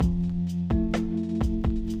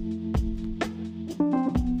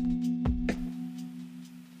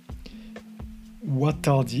What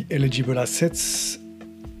are the eligible assets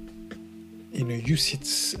in a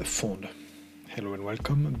UCITS fund? Hello and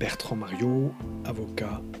welcome. Bertrand Mariot,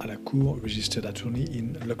 avocat à la Cour, registered attorney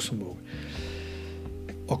in Luxembourg.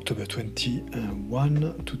 October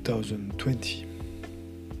 21, 2020.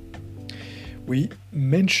 We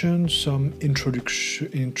mentioned some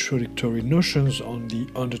introductory notions on the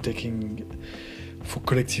undertaking for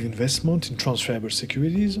collective investment in transferable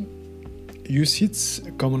securities.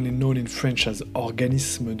 UCITS, commonly known in French as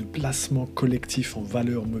Organisme de placement collectif en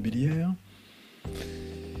valeurs mobilières,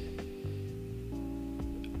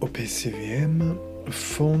 OPCVM,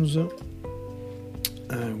 funds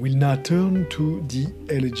will now turn to the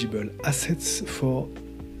eligible assets for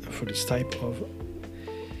this type of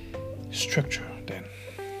structure then.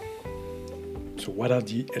 So what are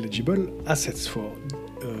the eligible assets for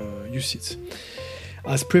UCITS?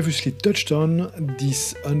 As previously touched on,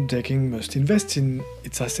 this undertaking must invest in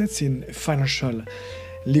its assets in financial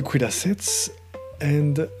liquid assets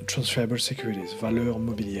and transferable securities, valeurs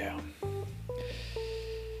mobilières.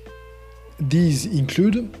 These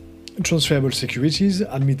include transferable securities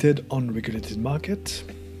admitted on regulated market,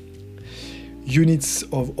 units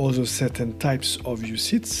of other certain types of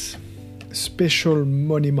UCITS, special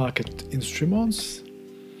money market instruments,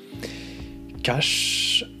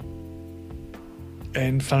 cash,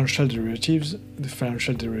 and financial derivative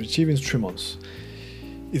instruments.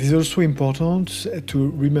 It is also important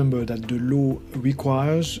to remember that the law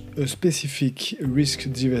requires a specific risk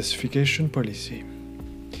diversification policy.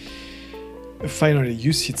 Finally,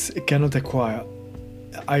 UCITS cannot acquire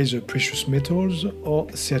either precious metals or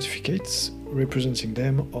certificates representing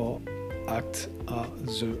them or act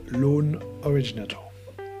as the loan originator.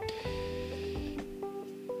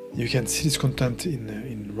 You can see this content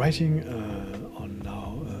in writing on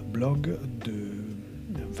our blog, the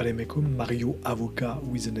Vanemecum,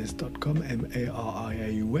 marioavocat.com,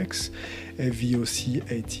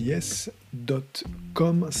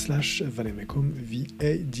 mariavocatscom/Vanemecum,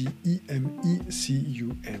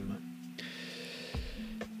 VADEMECUM.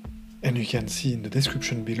 And you can see in the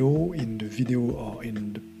description below, in the video or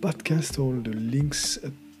in the podcast, all the links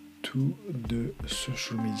to the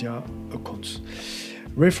social media accounts.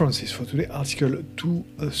 References for today: Article 2,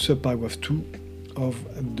 subparagraph 2 of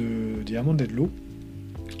the amended law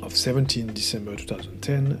of 17 December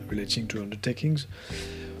 2010 relating to undertakings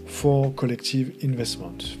for collective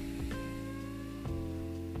investment.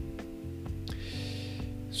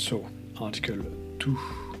 So, Article 2,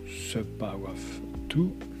 subparagraph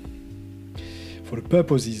 2. For the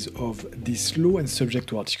purposes of this law and subject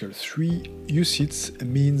to Article 3, UCITS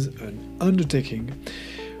means an undertaking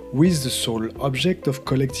with the sole object of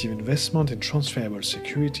collective investment in transferable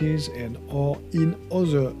securities and or in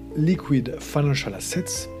other liquid financial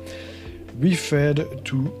assets referred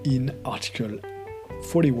to in Article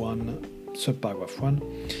 41, subparagraph 1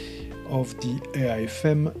 of the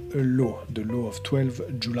AIFM law, the law of 12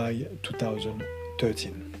 July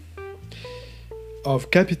 2013. Of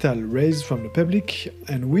capital raised from the public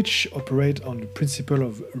and which operate on the principle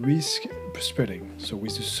of risk spreading. So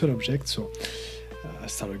with the sole object, I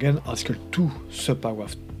start again, Article 2,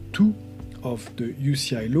 subparagraph 2 of the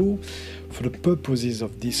UCI law. For the purposes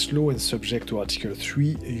of this law and subject to Article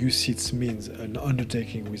 3, UCITS means an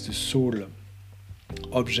undertaking with the sole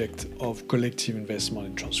object of collective investment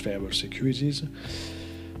in transferable securities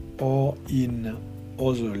or in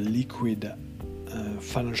other liquid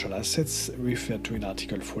financial assets referred to in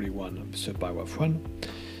Article 41, subparagraph 1,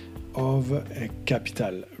 of a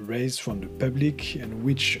capital raised from the public and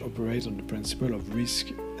which operate on the principle of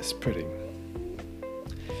risk spreading.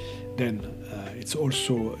 Then it's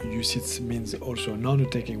also, UCITS means also an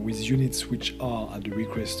undertaking with units which are at the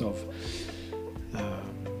request of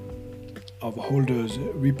holders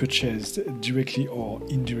repurchased directly or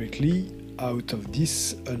indirectly out of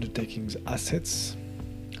this undertaking's assets,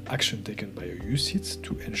 action taken by a UCITS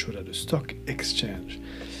to ensure that the stock exchange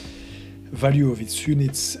value of its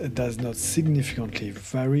units does not significantly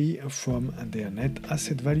vary from their net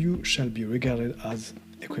asset value shall be regarded as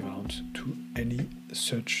equivalent to any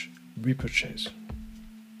such repurchase.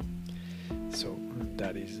 So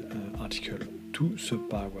that is Article 2,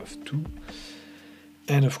 subparagraph 2,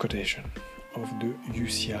 end of quotation of the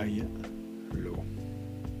UCI law.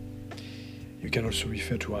 You can also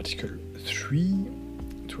refer to Article 3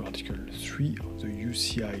 of the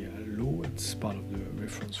UCI law. It's part of the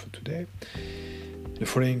reference for today. The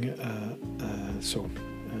following,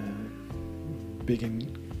 begin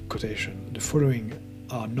quotation. The following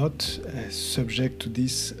are not subject to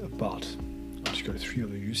this part, Article 3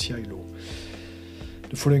 of the UCI law.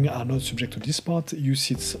 The following are not subject to this part: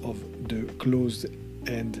 UCITS of the closed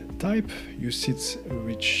and type UCITS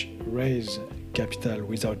which raise capital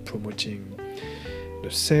without promoting the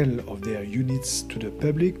sale of their units to the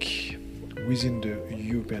public within the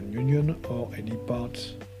European Union or any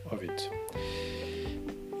part of it.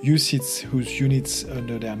 UCITS whose units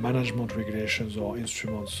under their management regulations or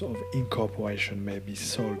instruments of incorporation may be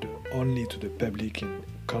sold only to the public in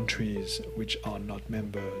countries which are not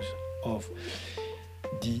members of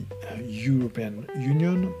the European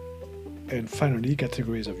Union. And finally,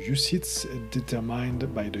 categories of UCITS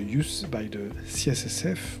determined by the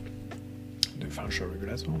CSSF, the financial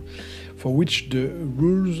regulator, for which the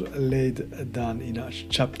rules laid down in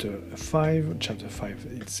Chapter 5,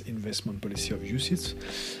 it's investment policy of UCITS,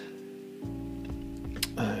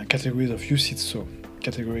 categories of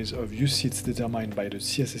UCITS determined by the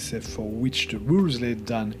CSSF for which the rules laid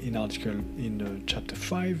down in Chapter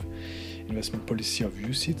 5, investment policy of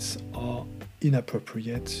UCITS, are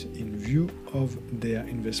inappropriate in view of their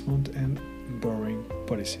investment and borrowing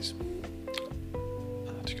policies.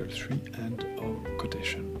 Article 3 and of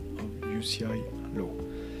quotation of UCI law.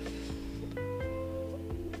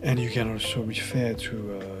 And you can also refer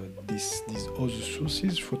to these other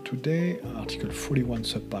sources for today. Article 41,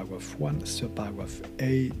 subparagraph 1, subparagraph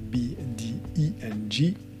A, B, D, E, and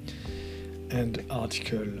G. And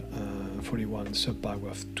Article 41,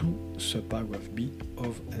 subparagraph 2, subparagraph B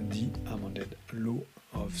of the amended law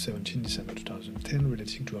of 17 December 2010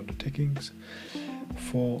 relating to undertakings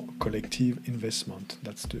for collective investment.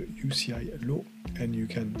 That's the UCI law. And you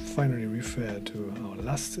can finally refer to our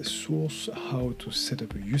last source, How to Set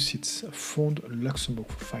Up a UCITS Fund, Luxembourg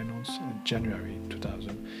for Finance, January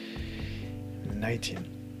 2019.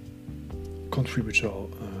 Contributor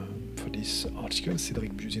for this article,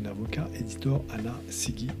 Cédric Buzin, avocat, editor, Anna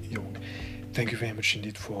Siggy-Young. Thank you very much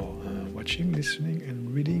indeed for watching, listening,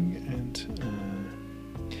 and reading, and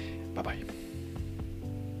bye-bye.